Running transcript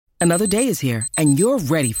Another day is here, and you're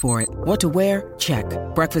ready for it. What to wear? Check.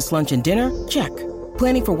 Breakfast, lunch, and dinner? Check.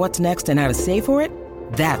 Planning for what's next and how to save for it?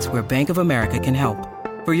 That's where Bank of America can help.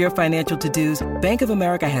 For your financial to-dos, Bank of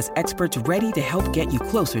America has experts ready to help get you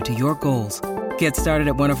closer to your goals. Get started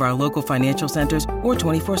at one of our local financial centers or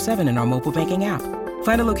 24/7 in our mobile banking app.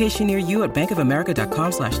 Find a location near you at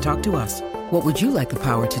bankofamerica.com/talktous. What would you like the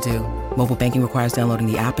power to do? Mobile banking requires downloading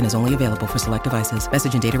the app and is only available for select devices.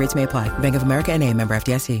 Message and data rates may apply. Bank of America N.A., member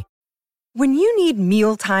FDIC. When you need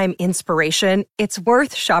mealtime inspiration, it's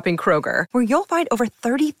worth shopping Kroger, where you'll find over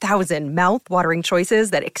 30,000 mouth-watering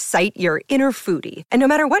choices that excite your inner foodie. And no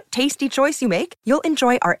matter what tasty choice you make, you'll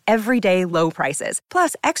enjoy our everyday low prices,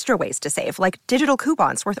 plus extra ways to save, like digital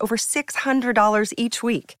coupons worth over $600 each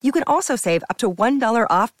week. You can also save up to $1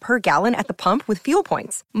 off per gallon at the pump with fuel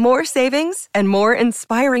points. More savings and more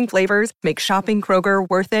inspiring flavors make shopping Kroger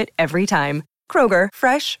worth it every time. Kroger,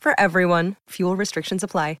 fresh for everyone. Fuel restrictions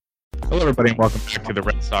apply. Hello, everybody, and welcome back to the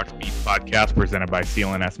Red Sox Beat podcast presented by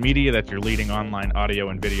CLNS Media. That's your leading online audio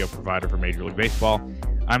and video provider for Major League Baseball.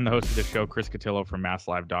 I'm the host of the show, Chris Cotillo from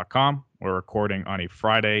MassLive.com. We're recording on a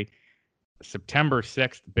Friday, September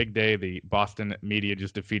 6th, big day. The Boston media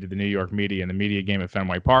just defeated the New York media in the media game at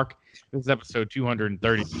Fenway Park. This is episode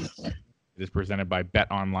 230. It is presented by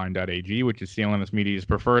BetOnline.ag, which is CLNS Media's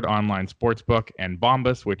preferred online sportsbook, and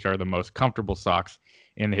Bombas, which are the most comfortable socks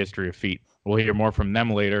in the history of feet. We'll hear more from them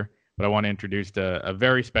later. But I want to introduce a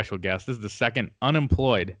very special guest. This is the second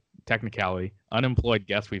unemployed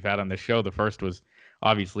guest we've had on this show. The first was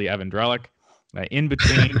obviously Evan Drellich. In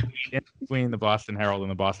between the Boston Herald and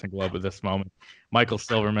the Boston Globe at this moment, Michael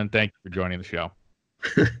Silverman, thank you for joining the show.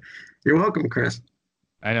 You're welcome, Chris.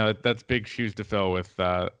 I know that's big shoes to fill with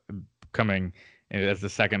coming as the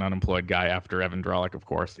second unemployed guy after Evan Drellich, of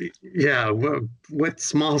course. Yeah, what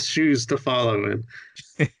small shoes to follow in.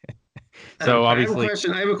 So obviously,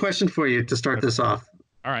 I have a question for you to start this off.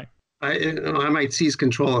 All right. I might seize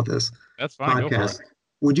control of this. That's fine. Podcast.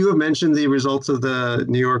 Would you have mentioned the results of the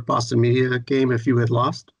New York Boston media game if you had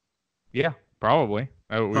lost? Yeah, probably.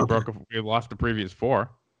 We lost the previous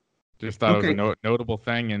four. Just thought it was a notable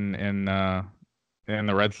thing in the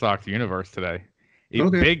Red Sox universe today.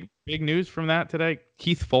 Big news from that today.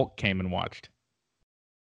 Keith Foulke came and watched.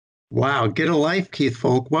 Wow, get a life, Keith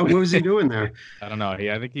Foulke. What was he doing there? I don't know.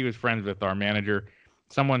 I think he was friends with our manager,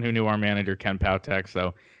 someone who knew our manager, Ken Pautek.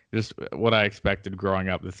 So just what I expected growing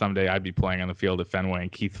up, that someday I'd be playing on the field at Fenway and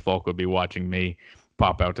Keith Foulke would be watching me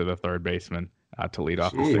pop out to the third baseman to lead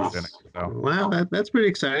off the sixth inning. So, wow, that's pretty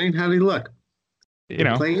exciting. How did he look?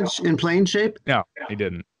 In playing shape? No, he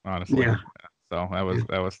didn't, honestly. Yeah. So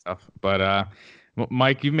that was tough. But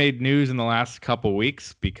Mike, you've made news in the last couple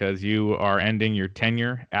weeks because you are ending your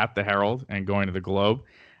tenure at the Herald and going to the Globe.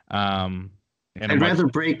 I'd rather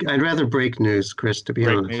break news, Chris, to be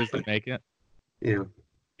honest. Break news than make it. Yeah.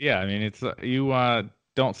 Yeah, I mean, it's you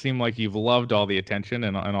don't seem like you've loved all the attention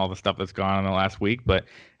and all the stuff that's gone on in the last week, but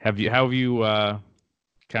how have you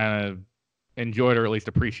kind of enjoyed or at least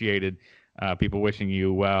appreciated people wishing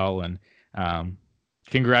you well and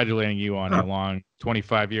congratulating you on a long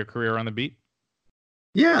 25-year career on the beat?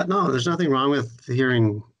 Yeah, no, there's nothing wrong with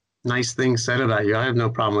hearing nice things said about you. I have no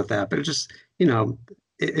problem with that. But it just,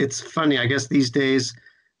 it's funny. I guess these days,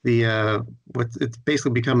 it's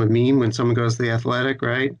basically become a meme when someone goes to The Athletic,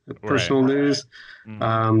 right? Personal news.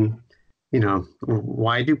 Mm-hmm.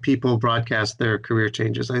 Why do people broadcast their career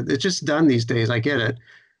changes? It's just done these days. I get it,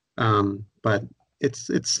 but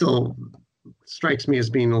it's still strikes me as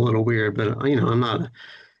being a little weird. But I'm not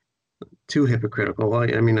too hypocritical. I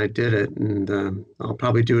did it, and I'll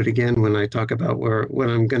probably do it again when I talk about what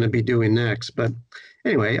I'm going to be doing next. But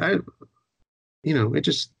anyway,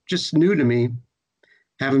 it's just new to me.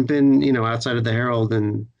 Haven't been, outside of the Herald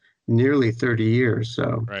in nearly 30 years,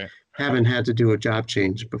 so haven't had to do a job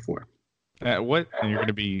change before. And you're going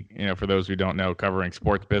to be, for those who don't know, covering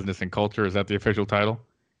sports, business, and culture. Is that the official title?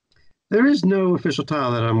 There is no official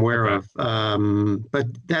title that I'm aware of, but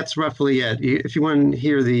that's roughly it. If you want to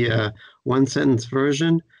hear the one-sentence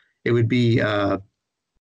version, it would be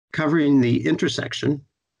covering the intersection,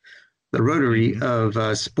 the rotary of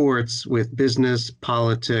sports with business,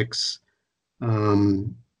 politics,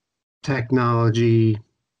 technology,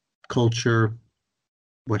 culture,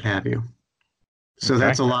 what have you. So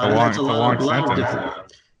that's a lot. That's a lot of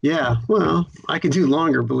different. Yeah, well, I could do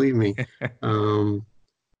longer, believe me.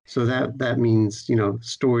 So that means,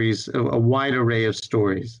 stories, a wide array of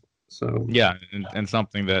stories. So yeah, and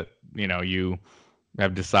something that, you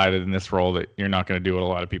have decided in this role that you're not going to do what a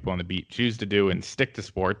lot of people on the beat choose to do and stick to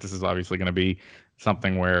sport. This is obviously going to be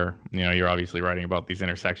something where, you're obviously writing about these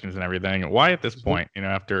intersections and everything. Why at this point,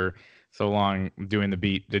 after so long doing the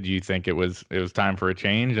beat, did you think it was time for a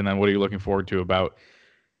change? And then what are you looking forward to about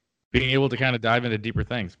being able to kind of dive into deeper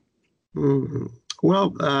things?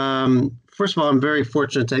 Well, first of all, I'm very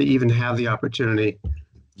fortunate to even have the opportunity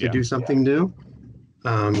to do something new.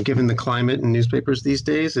 Given the climate in newspapers these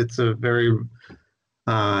days, it's a very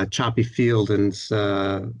choppy field, and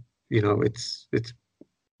it's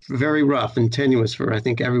very rough and tenuous for, I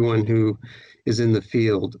think, everyone who is in the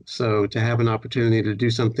field. So to have an opportunity to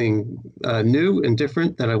do something new and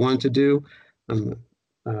different that I wanted to do, I'm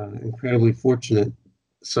incredibly fortunate.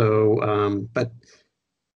 So, but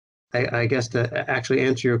I guess to actually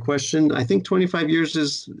answer your question, I think 25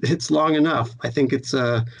 years it's long enough. I think it's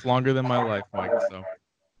longer than my life, Mike. So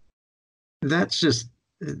that's just,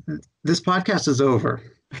 this podcast is over.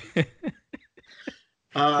 It's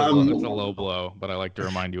a low blow, but I like to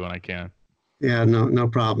remind you when I can. Yeah, no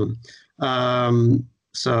problem.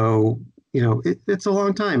 So, it's a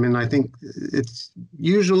long time. And I think it's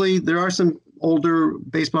usually, there are some older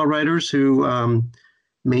baseball writers who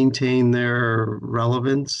maintain their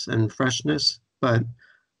relevance and freshness. But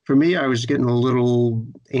for me, I was getting a little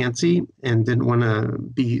antsy and didn't want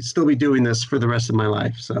to still be doing this for the rest of my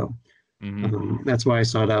life. So that's why I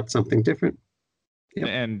sought out something different. Yep.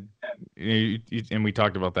 And we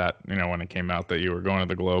talked about that, when it came out that you were going to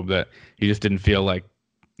the Globe, that you just didn't feel like,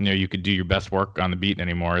 you could do your best work on the beat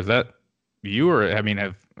anymore. Is that you, or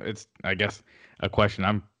it's, I guess, a question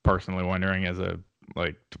I'm personally wondering as a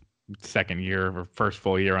second year or first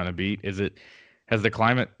full year on the beat. Has the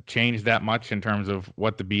climate changed that much in terms of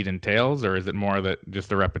what the beat entails, or is it more that just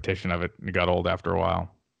the repetition of it got old after a while?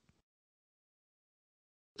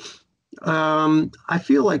 I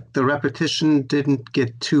feel like the repetition didn't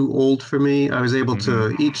get too old for me. I was able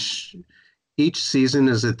to each season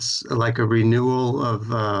it's like a renewal of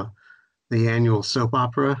the annual soap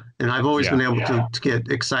opera, and I've always been able to get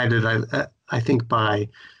excited. I think by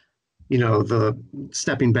the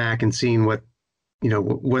stepping back and seeing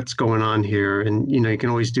what's going on here, and you can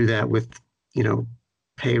always do that with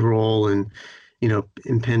payroll and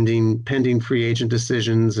pending free agent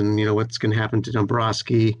decisions, and what's going to happen to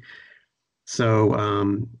Dombrowski.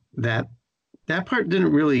 So that part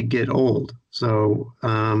didn't really get old. So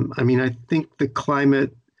I think the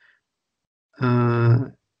climate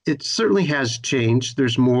it certainly has changed.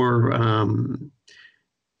 There's more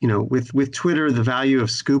with Twitter, the value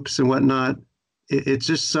of scoops and whatnot, it's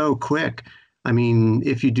just so quick. I mean,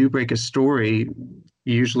 if you do break a story,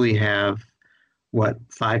 you usually have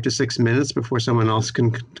 5 to 6 minutes before someone else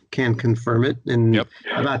can confirm it. And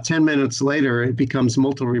about 10 minutes later, it becomes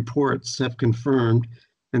multiple reports have confirmed.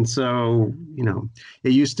 And so,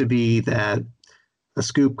 it used to be that a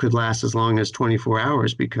scoop could last as long as 24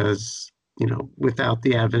 hours because, without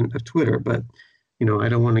the advent of Twitter. But, I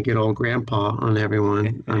don't want to get old grandpa on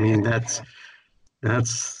everyone. I mean, that's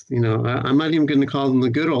I'm not even going to call them the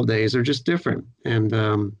good old days. They're just different.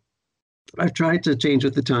 And I've tried to change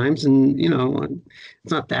with the times, and,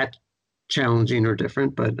 it's not that challenging or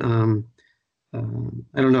different, but I don't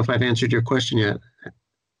know if I've answered your question yet.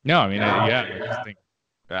 No, I just think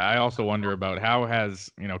I also wonder about how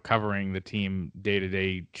has, covering the team day to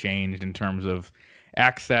day changed in terms of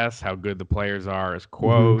access, how good the players are as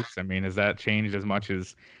quotes. Has that changed as much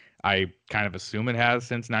as I kind of assume it has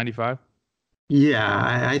since 95?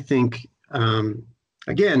 Yeah, I think,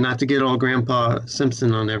 again, not to get all Grandpa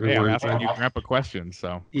Simpson on everyone. Yeah, I'm asking you grandpa questions,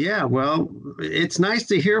 so. Yeah, well, it's nice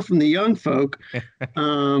to hear from the young folk.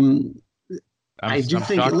 I do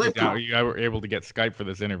think you were able to get Skype for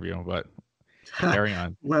this interview, but carry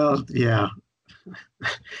on. Well, yeah.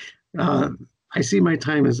 I see my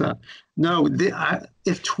time is up. No,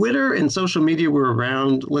 if Twitter and social media were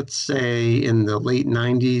around, let's say in the late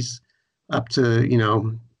 90s up to,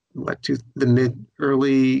 to the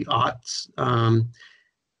early aughts,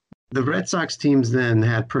 the Red Sox teams then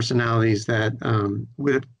had personalities that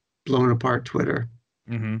would have blown apart Twitter.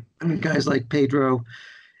 Guys like Pedro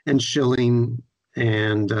and Schilling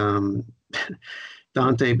and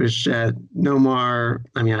Dante Bichette, Nomar.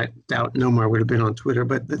 I doubt Nomar would have been on Twitter,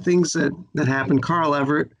 but the things that happened, Carl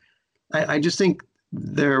Everett, I just think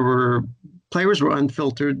players were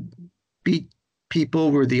unfiltered. Beat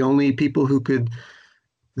people were the only people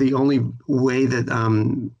the only way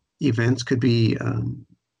that events could be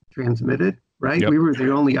transmitted, right? Yep. We were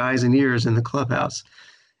the only eyes and ears in the clubhouse.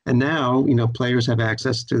 And now, players have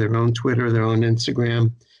access to their own Twitter, their own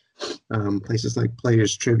Instagram, places like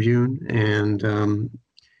Players Tribune. And,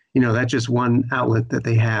 that's just one outlet that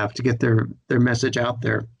they have to get their message out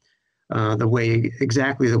there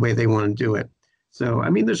exactly the way they want to do it. So,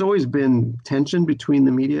 there's always been tension between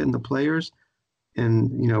the media and the players and,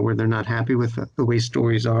 where they're not happy with the way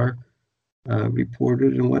stories are.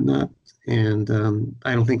 reported and whatnot. And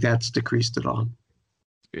I don't think that's decreased at all.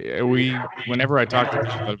 Whenever I talk to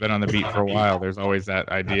people that have been on the beat for a while, there's always that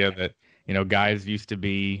idea that, guys you used to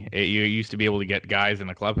be able to get guys in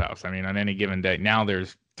the clubhouse. I mean, on any given day, now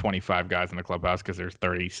there's 25 guys in the clubhouse because there's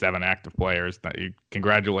 37 active players.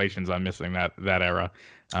 Congratulations on missing that era,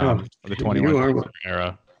 the 21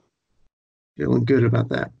 era. Feeling good about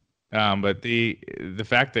that. But the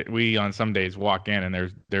fact that we on some days walk in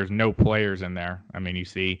and there's no players in there. I mean, you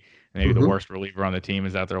see maybe the worst reliever on the team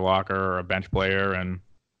is at their locker or a bench player, and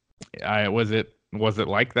was it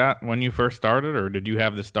like that when you first started, or did you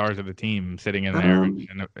have the stars of the team sitting in there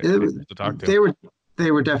to talk to?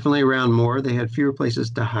 They were definitely around more. They had fewer places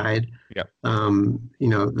to hide. Yeah.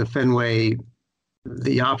 The Fenway,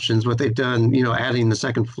 the options, what they've done, adding the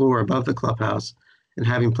second floor above the clubhouse and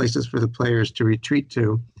having places for the players to retreat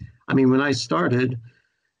to. I mean, when I started,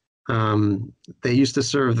 they used to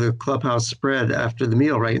serve the clubhouse spread after the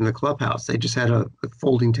meal right in the clubhouse. They just had a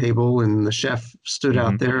folding table, and the chef stood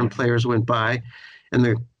out there, and players went by, and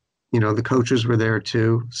the coaches were there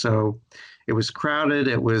too. So it was crowded.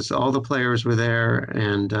 It was all the players were there,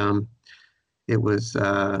 and it was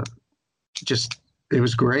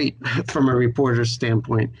great from a reporter's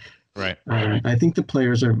standpoint. Right. I think the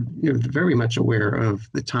players are very much aware of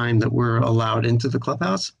the time that we're allowed into the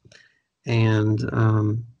clubhouse, and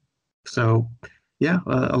so, yeah,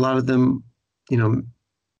 a lot of them,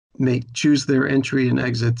 choose their entry and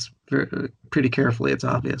exits pretty carefully. It's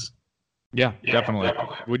obvious. Yeah, definitely.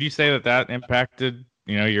 Would you say that impacted,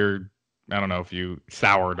 I don't know if you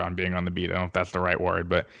soured on being on the beat. I don't know if that's the right word,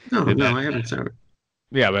 but no, I haven't soured.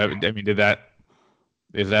 Yeah, but I mean, is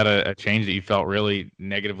that a change that you felt really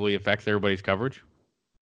negatively affects everybody's coverage?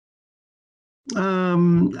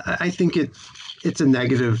 I think it's a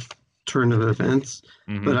negative turn of events,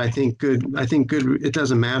 but I think good. It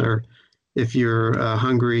doesn't matter if you're a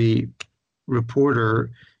hungry reporter.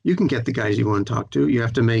 You can get the guys you want to talk to. You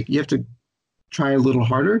have to try a little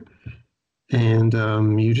harder, and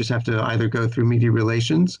you just have to either go through media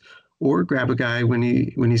relations or grab a guy when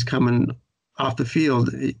he's coming off the field.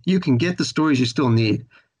 You can get the stories you still need.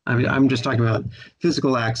 I mean, I'm just talking about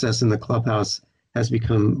physical access in the clubhouse has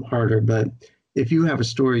become harder, but if you have a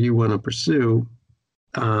story you want to pursue,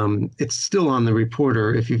 it's still on the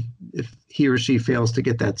reporter if he or she fails to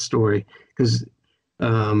get that story, because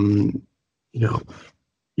you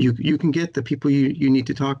can get the people you need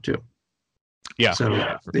to talk to. Yeah. So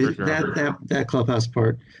for sure. that clubhouse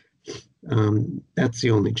part, that's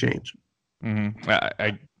the only change.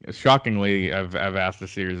 I shockingly, I've asked a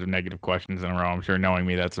series of negative questions in a row. I'm sure, knowing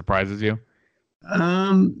me, that surprises you.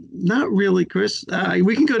 Not really, Chris.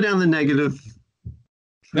 We can go down the negative.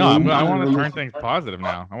 No, I want to turn things positive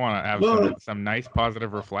now. I want to have some nice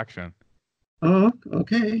positive reflection. Oh,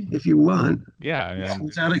 okay. If you want. Yeah.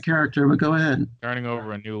 It's out of character, but go ahead. Turning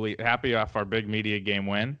over a new leaf. Happy off our big media game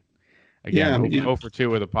win. Again, 0 for 2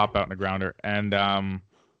 with a pop out and a grounder. And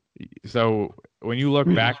so when you look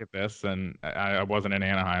back at this, and I wasn't in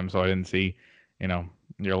Anaheim, so I didn't see,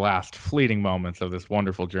 your last fleeting moments of this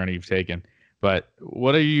wonderful journey you've taken. But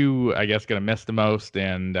what are you, I guess, going to miss the most,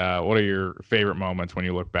 and what are your favorite moments when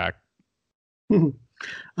you look back?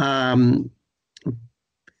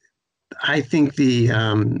 I think the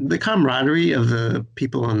camaraderie of the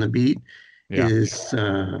people on the beat is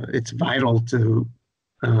it's vital to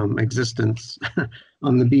existence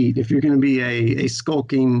on the beat. If you're going to be a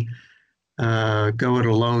skulking, go it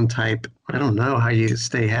alone type, I don't know how you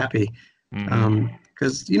stay happy,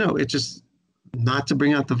 because it's just, not to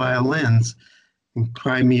bring out the violins and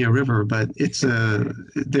cry me a river, but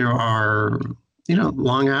there are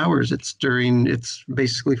long hours. It's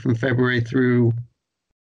basically from February through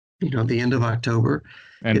the end of October.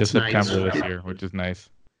 End of September this year, which is nice.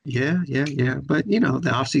 Yeah. But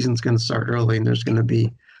the off season's going to start early, and there's going to be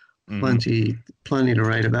plenty to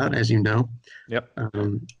write about, as you know. Yep.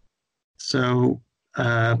 So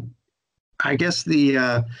I guess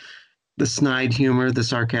the snide humor, the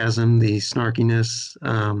sarcasm, the snarkiness,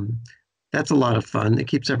 that's a lot of fun. It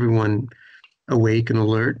keeps everyone awake and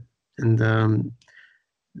alert. And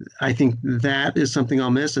I think that is something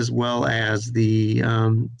I'll miss, as well as the,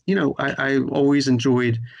 I always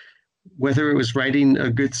enjoyed, whether it was writing a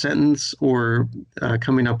good sentence or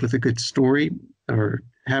coming up with a good story, or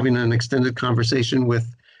having an extended conversation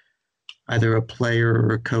with either a player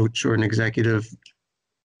or a coach or an executive,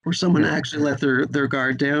 or someone actually let their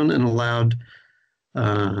guard down and allowed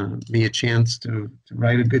me a chance to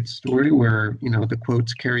write a good story where, the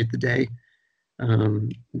quotes carried the day.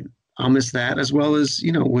 I'll miss that, as well as,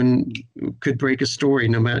 when could break a story,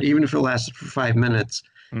 no matter, even if it lasted for 5 minutes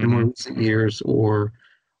in more recent years, or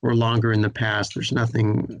or longer in the past. There's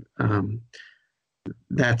nothing.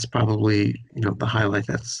 That's probably the highlight.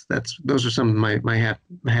 Those are some of my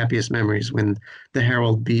happiest memories when the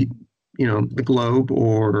Herald beat the Globe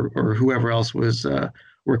or whoever else was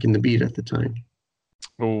working the beat at the time.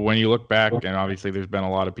 Well, when you look back, and obviously there's been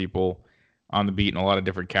a lot of people on the beat and a lot of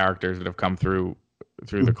different characters that have come through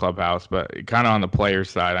the clubhouse, but kind of on the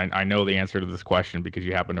players' side, I know the answer to this question because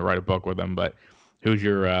you happen to write a book with them. But who's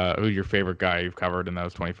your favorite guy you've covered in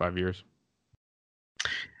those 25 years?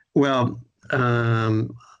 Well, I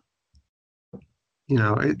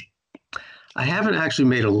haven't actually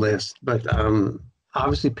made a list, but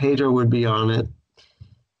obviously Pedro would be on it.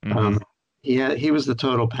 Mm-hmm. He was the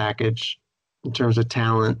total package in terms of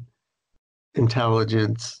talent,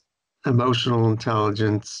 intelligence, emotional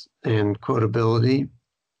intelligence, and quotability.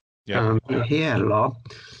 Yeah, he had it all.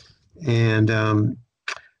 And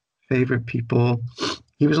favorite people,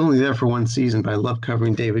 he was only there for one season, but I love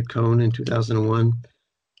covering David Cohn in 2001.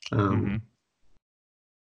 mm-hmm.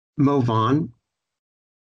 Mo Vaughn,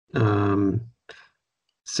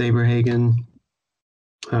 Saberhagen.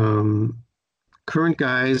 Current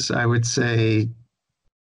guys, I would say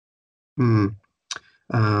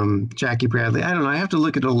Jackie Bradley. I don't know. I have to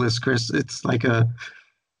look at a list, Chris. It's like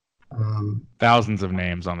thousands of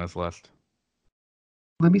names on this list.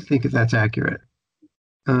 Let me think if that's accurate.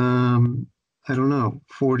 I don't know.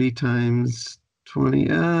 40 times 20.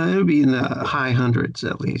 It would be in the high hundreds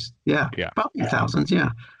at least. Yeah. Probably thousands.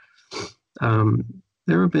 Yeah.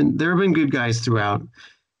 There have been good guys throughout,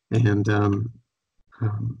 and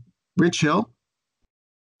Rich Hill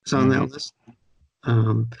is on that list.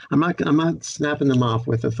 I'm not snapping them off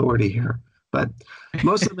with authority here, but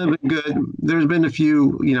most of them have been good. There's been a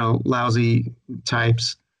few, lousy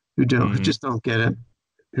types who just don't get it,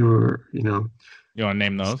 who are, You want to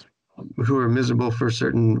name those? Who are miserable for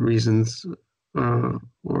certain reasons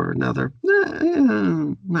or another.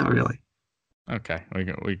 Not really. Okay,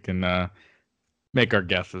 we can make our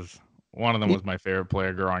guesses. One of them was my favorite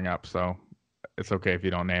player growing up, so it's okay if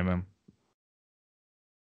you don't name him.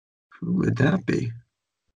 Who would that be?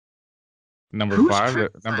 Number five,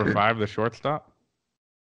 the shortstop.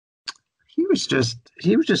 He was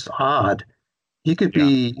just odd. He could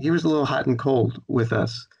be. He was a little hot and cold with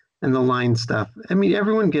us and the line stuff. I mean,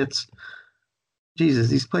 everyone gets. Jesus,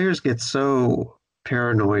 these players get so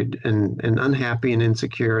paranoid and unhappy and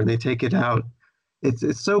insecure, and they take it out.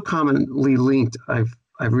 It's so commonly linked. I've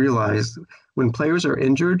realized when players are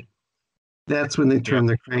injured, that's when they turn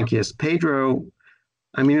the crankiest. Pedro,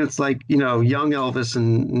 I mean, it's like, young Elvis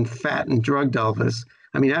and fat and drugged Elvis.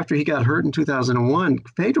 I mean, after he got hurt in 2001,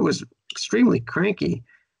 Pedro was extremely cranky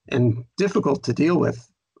and difficult to deal with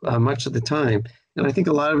much of the time. And I think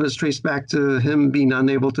a lot of it is traced back to him being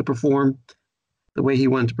unable to perform the way he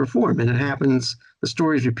wanted to perform. And it happens, the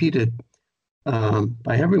story is repeated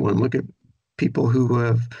by everyone. Look at people who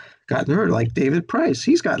have gotten hurt, like David Price.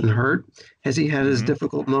 He's gotten hurt. Has he had his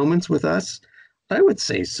difficult moments with us? I would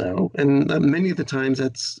say so. And many of the times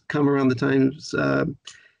that's come around the times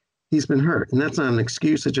he's been hurt. And that's not an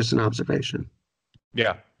excuse, it's just an observation.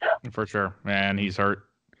 Yeah, for sure. And he's hurt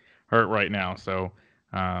right now. So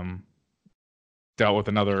dealt with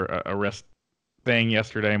another a wrist thing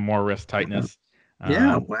yesterday, more wrist tightness.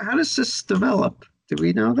 How does this develop? Did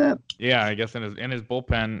we know that? Yeah, I guess in his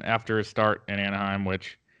bullpen after his start in Anaheim,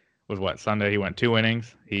 which was Sunday, he went 2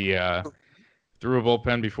 innings. He threw a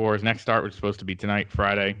bullpen before his next start, which was supposed to be tonight,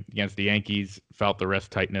 Friday, against the Yankees, felt the wrist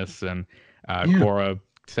tightness, and Cora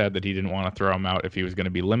said that he didn't want to throw him out if he was going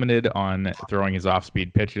to be limited on throwing his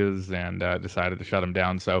off-speed pitches, and decided to shut him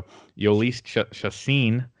down. So Jhoulys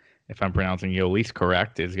Chacín, if I'm pronouncing Jhoulys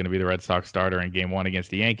correct, is going to be the Red Sox starter in Game 1 against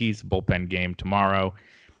the Yankees, bullpen game tomorrow,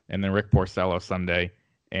 and then Rick Porcello Sunday,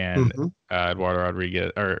 and Eduardo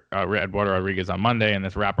Rodriguez on Monday in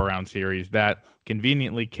this wraparound series that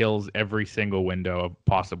conveniently kills every single window of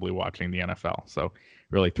possibly watching the NFL. So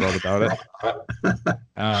really thrilled about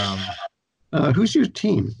it. Who's your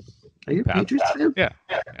team? Are you a Patriots fan? Yeah,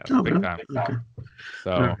 big time.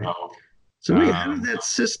 Okay. So wait, how did that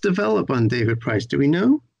cyst develop on David Price? Do we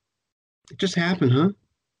know? It just happened, huh?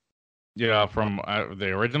 Yeah, from the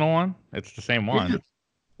original one. It's the same one.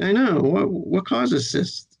 Yeah, I know. What causes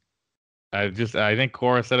cyst? I think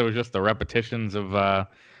Cora said it was just the repetitions of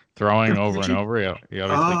throwing over and over. He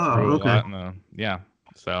obviously threw a lot in the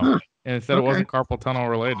So and it said it wasn't carpal tunnel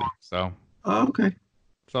related. So okay.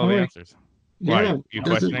 That's all the answers. Why you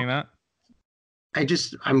questioning that?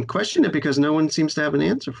 I'm questioning it because no one seems to have an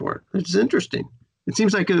answer for it. It's interesting. It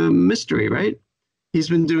seems like a mystery, right? He's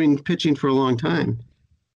been doing pitching for a long time.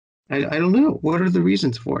 I don't know. What are the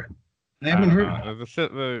reasons for it? I haven't heard.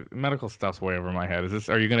 The medical stuff's way over my head.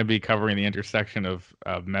 Are you going to be covering the intersection of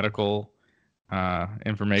medical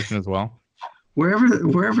information as well?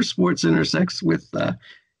 Wherever sports intersects with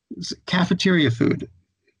cafeteria food,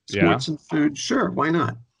 sports and food, sure, why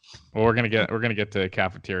not? Well, we're gonna get to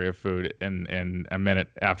cafeteria food in a minute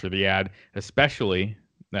after the ad, especially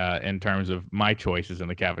in terms of my choices in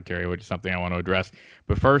the cafeteria, which is something I want to address.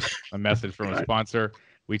 But first, a message from a sponsor.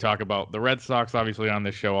 We talk about the Red Sox, obviously, on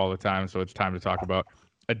this show all the time, so it's time to talk about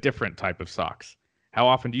a different type of socks. How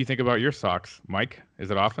often do you think about your socks, Mike?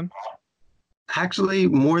 Is it often? Actually,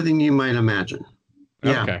 more than you might imagine.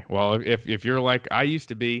 Yeah. Okay. Well, if you're like I used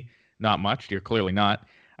to be, not much. You're clearly not.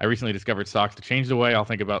 I recently discovered socks to change the way I'll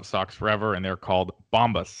think about socks forever, and they're called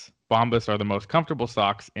Bombas. Bombas are the most comfortable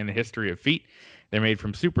socks in the history of feet. They're made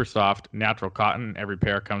from super soft, natural cotton. Every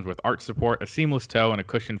pair comes with arch support, a seamless toe, and a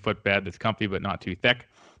cushioned footbed that's comfy but not too thick.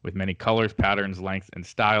 With many colors, patterns, lengths, and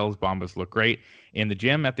styles, Bombas look great in the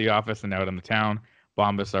gym, at the office, and out in the town.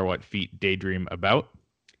 Bombas are what feet daydream about.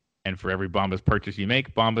 And for every Bombas purchase you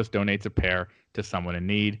make, Bombas donates a pair to someone in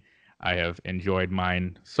need. I have enjoyed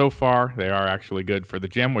mine so far. They are actually good for the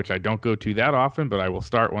gym, which I don't go to that often, but I will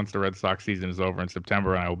start once the Red Sox season is over in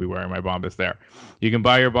September, and I will be wearing my Bombas there. You can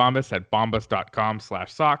buy your Bombas at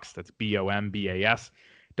bombas.com/socks. That's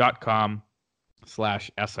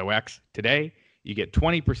BOMBAS.com/SOX today. You get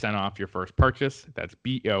 20% off your first purchase. That's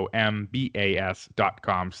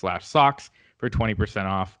BOMBAS.com/socks for 20%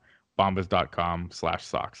 off.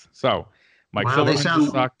 Bombas.com/socks. So, Mike, wow, they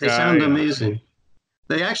sound amazing.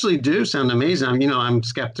 They actually do sound amazing. I'm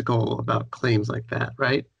skeptical about claims like that,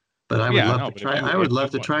 right? But I would love to try. I would love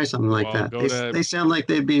to try something like that. They sound like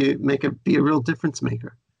they'd be a real difference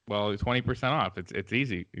maker. Well, 20% off. It's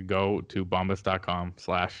easy. You go to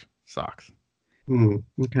bombas.com/socks.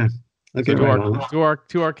 Okay. So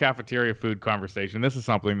to our cafeteria food conversation, this is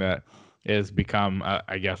something that has become,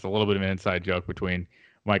 I guess, a little bit of an inside joke between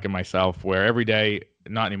Mike and myself, where every day,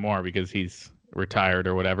 not anymore because he's retired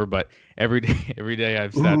or whatever, but every day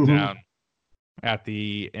I've sat down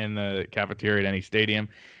in the cafeteria at any stadium,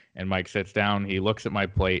 and Mike sits down, he looks at my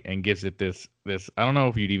plate and gives it this I don't know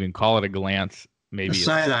if you'd even call it a glance, maybe the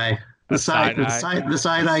side eye, the side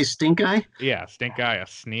eye, stink eye. Yeah, stink eye, a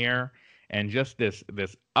sneer, and just this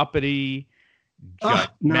uppity,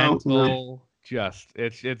 judgmental,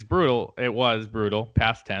 it's brutal. It was brutal,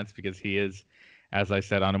 past tense, because he is, as I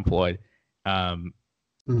said, unemployed.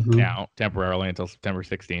 Now temporarily until September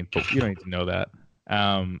 16th, but you don't need to know that.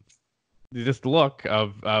 This look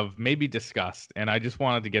of maybe disgust, and I just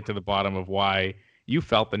wanted to get to the bottom of why you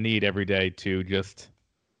felt the need every day to just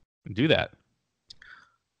do that.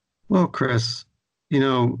 Well, Chris, you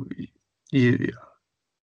kind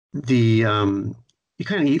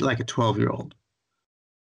of eat like a 12-year-old.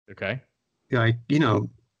 Okay. Like,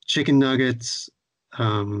 chicken nuggets.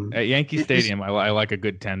 At Yankee Stadium, I like a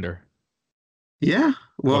good tender. Yeah.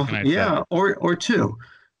 Well, yeah, or two.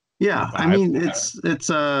 Yeah. I mean, it's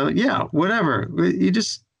whatever. You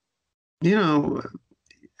just,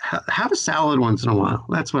 have a salad once in a while.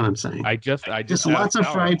 That's what I'm saying. I just lots of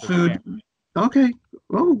fried food. Okay.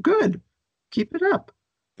 Oh, good. Keep it up.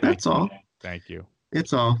 That's all. Thank you.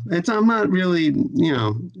 It's all. I'm not really,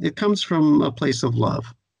 it comes from a place of love.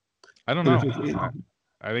 I don't know.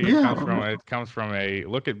 I think it comes from a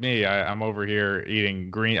look at me. I'm over here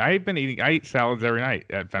eating green. I eat salads every night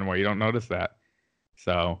at Fenway. You don't notice that.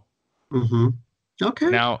 So. Okay.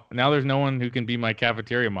 Now there's no one who can be my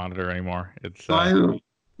cafeteria monitor anymore. It's.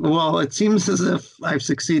 Well, it seems as if I've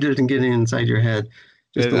succeeded in getting inside your head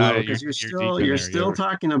just a little, because you're still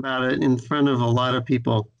talking about it in front of a lot of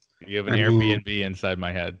people. You have an Airbnb inside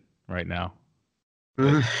my head right now.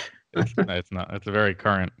 It's not. It's a very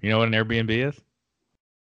current. You know what an Airbnb is?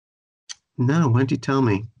 No, why don't you tell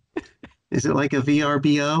me? Is it like a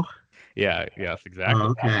VRBO? Yeah, yes, exactly.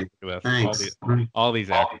 Oh, okay. Thanks. All these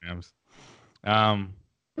acronyms.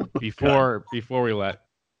 Before we let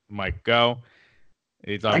Mike go,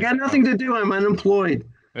 I got nothing to do. I'm unemployed.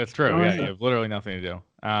 That's true. Yeah, you have literally nothing to do.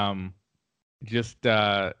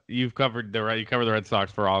 You covered the Red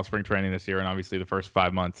Sox for all of spring training this year, and obviously the first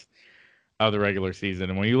 5 months of the regular season.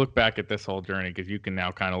 And when you look back at this whole journey, because you can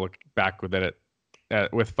now kind of look back with it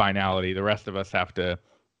with finality, the rest of us have to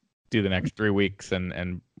do the next 3 weeks,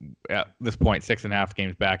 and at this point, 6.5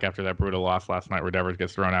 games back after that brutal loss last night where Devers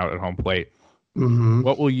gets thrown out at home plate.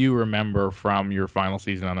 What will you remember from your final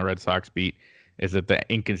season on the Red Sox beat? Is it the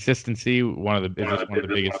inconsistency? One of the biggest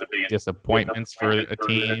disappointments for a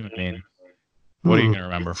team? I mean, what are you going to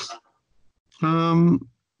remember?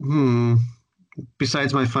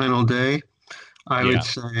 Besides my final day, I would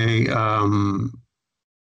say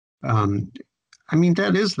I mean,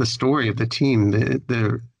 that is the story of the team,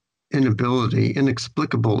 their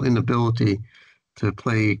inexplicable inability to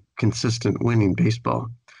play consistent winning baseball.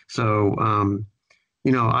 So,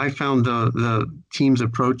 I found the team's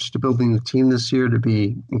approach to building the team this year to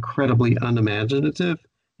be incredibly unimaginative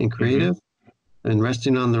and creative, and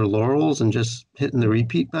resting on their laurels and just hitting the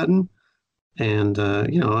repeat button. And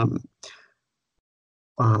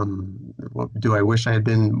do I wish I had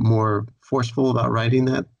been more forceful about writing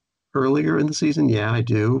that earlier in the season? Yeah, I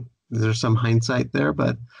do. There's some hindsight there,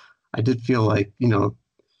 but I did feel like,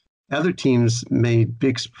 other teams made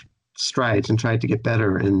big strides and tried to get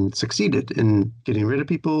better and succeeded in getting rid of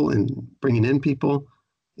people and bringing in people.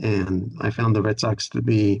 And I found the Red Sox to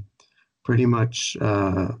be pretty much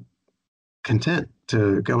content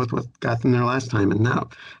to go with what got them there last time. And now,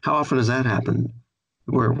 how often has that happened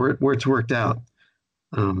where it's worked out?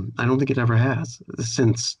 I don't think it ever has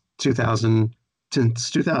since 2000,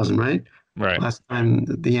 right? Right. Last time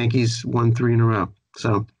the Yankees won 3 in a row.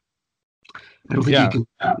 So I don't think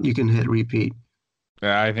you can hit repeat.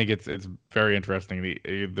 I think it's very interesting.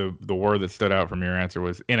 The word that stood out from your answer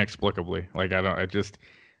was inexplicably. Like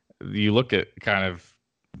you look at kind of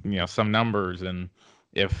some numbers, and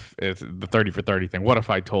if it's the 30 for 30 thing, what if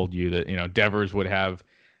I told you that Devers would have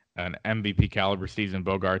an MVP caliber season,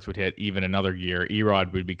 Bogarts would hit even another year,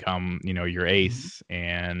 Erod would become your ace,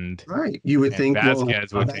 and right, you would think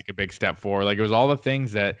Vasquez would take a big step forward. Like, it was all the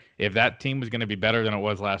things that if that team was going to be better than it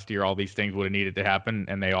was last year, all these things would have needed to happen,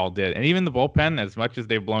 and they all did. And even the bullpen, as much as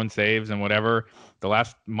they've blown saves and whatever, the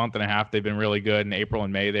last month and a half they've been really good. In April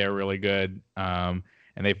and May they are really good. And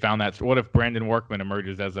they found that. So what if Brandon Workman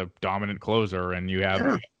emerges as a dominant closer, and you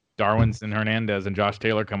have Darwinson Hernandez and Josh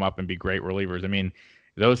Taylor come up and be great relievers? I mean,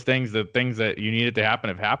 those things, the things that you needed to happen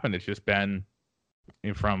have happened. It's just been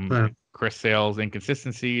from Chris Sale's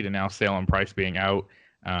inconsistency to now Sale and Price being out.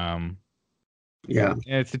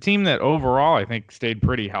 It's a team that overall I think stayed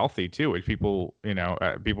pretty healthy too, which people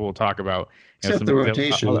will talk about. Except the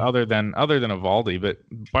rotation. Other than Eovaldi, but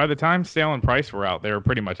by the time Sale and Price were out, they were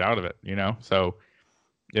pretty much out of it. So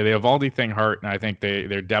the Eovaldi thing hurt, and I think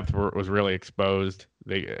their depth was really exposed.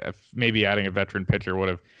 Maybe adding a veteran pitcher would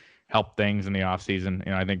have helped things in the offseason.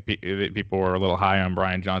 I think people were a little high on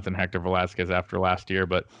Brian Johnson, Hector Velasquez after last year,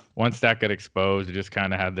 but once that got exposed, it just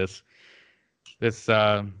kind of had this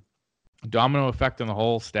domino effect on the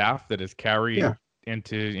whole staff that is carried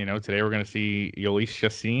into, today we're going to see Yolis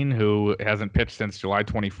Chacin, who hasn't pitched since July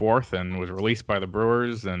 24th and was released by the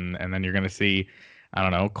Brewers, and then you're going to see, I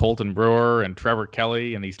don't know, Colton Brewer and Trevor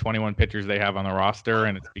Kelly and these 21 pitchers they have on the roster.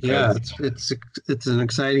 And it's because it's an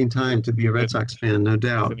exciting time to be a Red Sox fan, no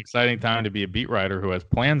doubt. It's an exciting time to be a beat writer who has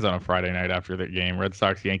plans on a Friday night after the game. Red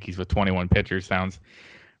Sox Yankees with 21 pitchers sounds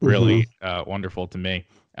really wonderful to me.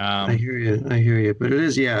 I hear you. But it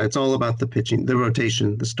is, it's all about the pitching, the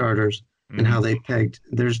rotation, the starters, and how they pegged.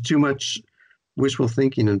 There's too much wishful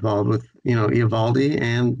thinking involved with, Eovaldi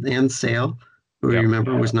and Sale, who you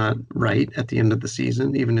remember was not right at the end of the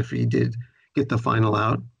season, even if he did get the final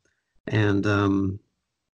out. And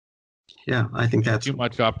I think that's too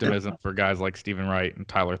much optimism for guys like Stephen Wright and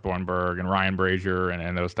Tyler Thornburg and Ryan Brazier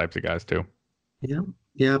and those types of guys too.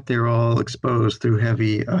 Yeah, they're all exposed through a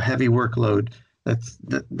heavy workload.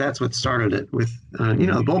 That's what started it with.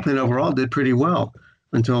 The bullpen overall did pretty well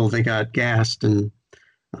until they got gassed, and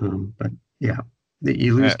you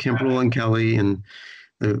lose Kimbrel and Kelly, and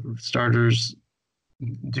the starters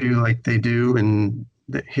do like they do, and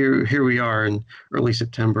here we are in early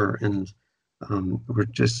September, and we're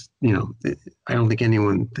just I don't think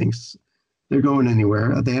anyone thinks they're going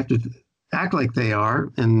anywhere. They have to act like they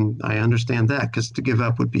are, and I understand that, because to give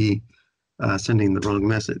up would be sending the wrong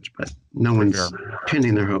message, but no one's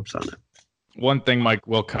pinning their hopes on it. One thing Mike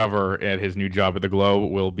will cover at his new job at the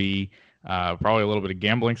Globe will be probably a little bit of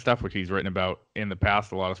gambling stuff, which he's written about in the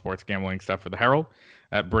past, a lot of sports gambling stuff for the Herald.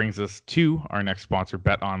 That brings us to our next sponsor,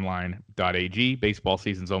 betonline.ag. Baseball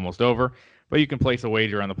season's almost over, but you can place a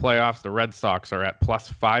wager on the playoffs. The Red Sox are at plus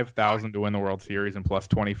 5,000 to win the World Series and plus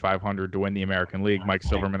 2,500 to win the American League. Mike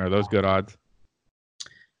Silverman, are those good odds?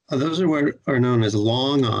 Those are what are known as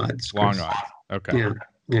long odds. Long odds. Okay.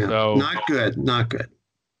 Yeah. So, not good.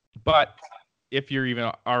 But if you're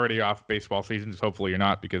even already off baseball season, hopefully you're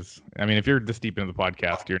not, because if you're this deep into the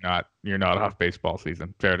podcast, you're not off baseball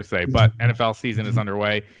season, fair to say. But NFL season is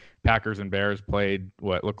underway. Packers and Bears played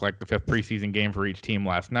what looked like the 5th preseason game for each team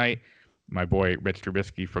last night. My boy Rich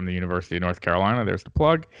Trubisky from the University of North Carolina, there's the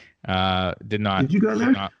plug, did not. Did you go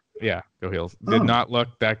there? Go Heels. Did not look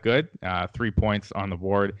that good. 3 points on the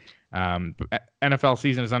board. NFL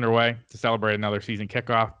season is underway. To celebrate another season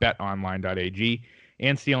kickoff, betonline.ag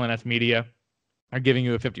and CLNS Media are giving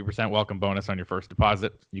you a 50% welcome bonus on your first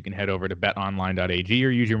deposit. You can head over to betonline.ag or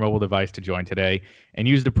use your mobile device to join today and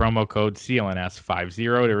use the promo code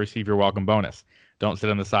CLNS50 to receive your welcome bonus. Don't sit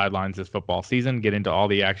on the sidelines this football season. Get into all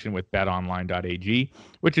the action with betonline.ag,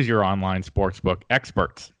 which is your online sportsbook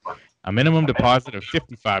experts. A minimum deposit of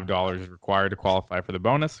 $55 is required to qualify for the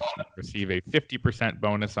bonus. You receive a 50%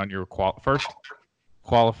 bonus on your first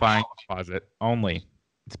qualifying deposit only.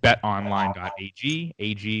 It's betonline.ag.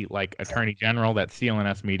 AG, like Attorney General, that's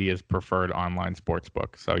CLNS Media's preferred online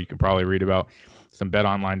sportsbook. So you can probably read about some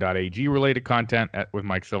betonline.ag related content with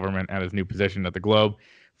Mike Silverman at his new position at the Globe.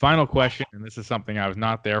 Final question, and this is something I was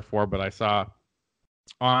not there for, but I saw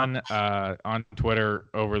on Twitter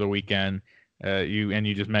over the weekend.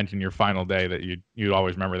 You just mentioned your final day that you'd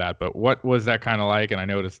always remember that. But what was that kind of like? And I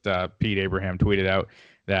noticed Pete Abraham tweeted out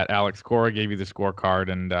that Alex Cora gave you the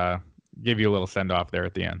scorecard and gave you a little send off there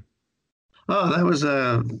at the end. Oh, that was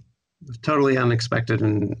totally unexpected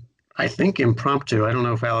and I think impromptu. I don't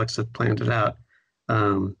know if Alex had planned it out,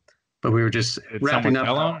 but we were just wrapping up.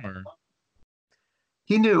 Tell him, or?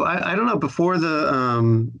 He knew. I don't know. Before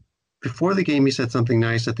the game, he said something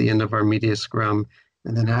nice at the end of our media scrum,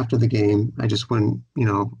 and then after the game, I just went.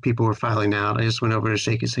 People were filing out. I just went over to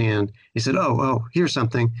shake his hand. He said, "Oh, here's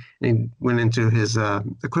something," and he went into his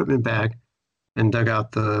equipment bag and dug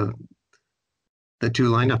out the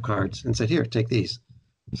 2 lineup cards and said, "Here, take these."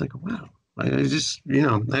 I was like, "Wow." I just, I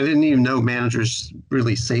didn't even know managers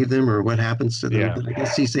really save them or what happens to them. Yeah. But I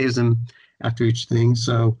guess he saves them after each thing.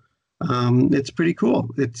 So it's pretty cool.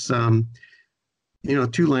 It's, 2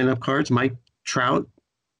 lineup cards. Mike Trout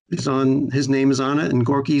his name is on it, and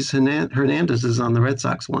Gorky Hernandez is on the Red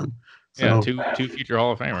Sox one. So, yeah, two future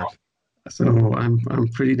Hall of Famers. So I'm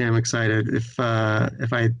pretty damn excited. If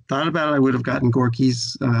I thought about it, I would have gotten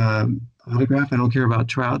Gorky's autograph. I don't care about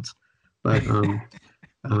Trout's, but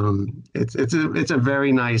it's a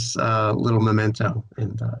very nice little memento,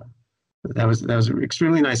 and that was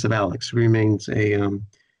extremely nice of Alex. He remains a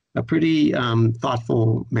pretty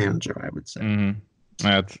thoughtful manager, I would say. Mm-hmm.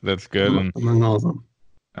 That's good. Among all of them.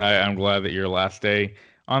 I'm glad that your last day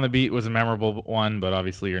on the beat was a memorable one, but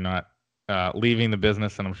obviously you're not leaving the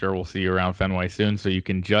business, and I'm sure we'll see you around Fenway soon, so you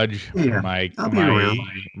can judge my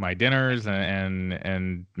dinners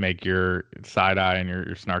and make your side eye and your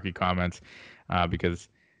snarky comments, because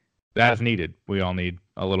that's needed. We all need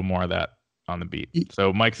a little more of that on the beat.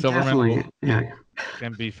 So Mike Silverman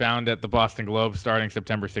can be found at the Boston Globe starting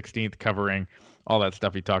September 16th, covering all that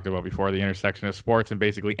stuff he talked about before, the intersection of sports and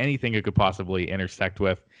basically anything it could possibly intersect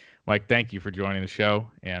with. Mike, thank you for joining the show,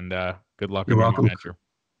 and good luck in your adventure.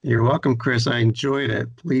 You're welcome, Chris. I enjoyed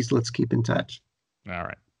it. Please, let's keep in touch. All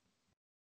right.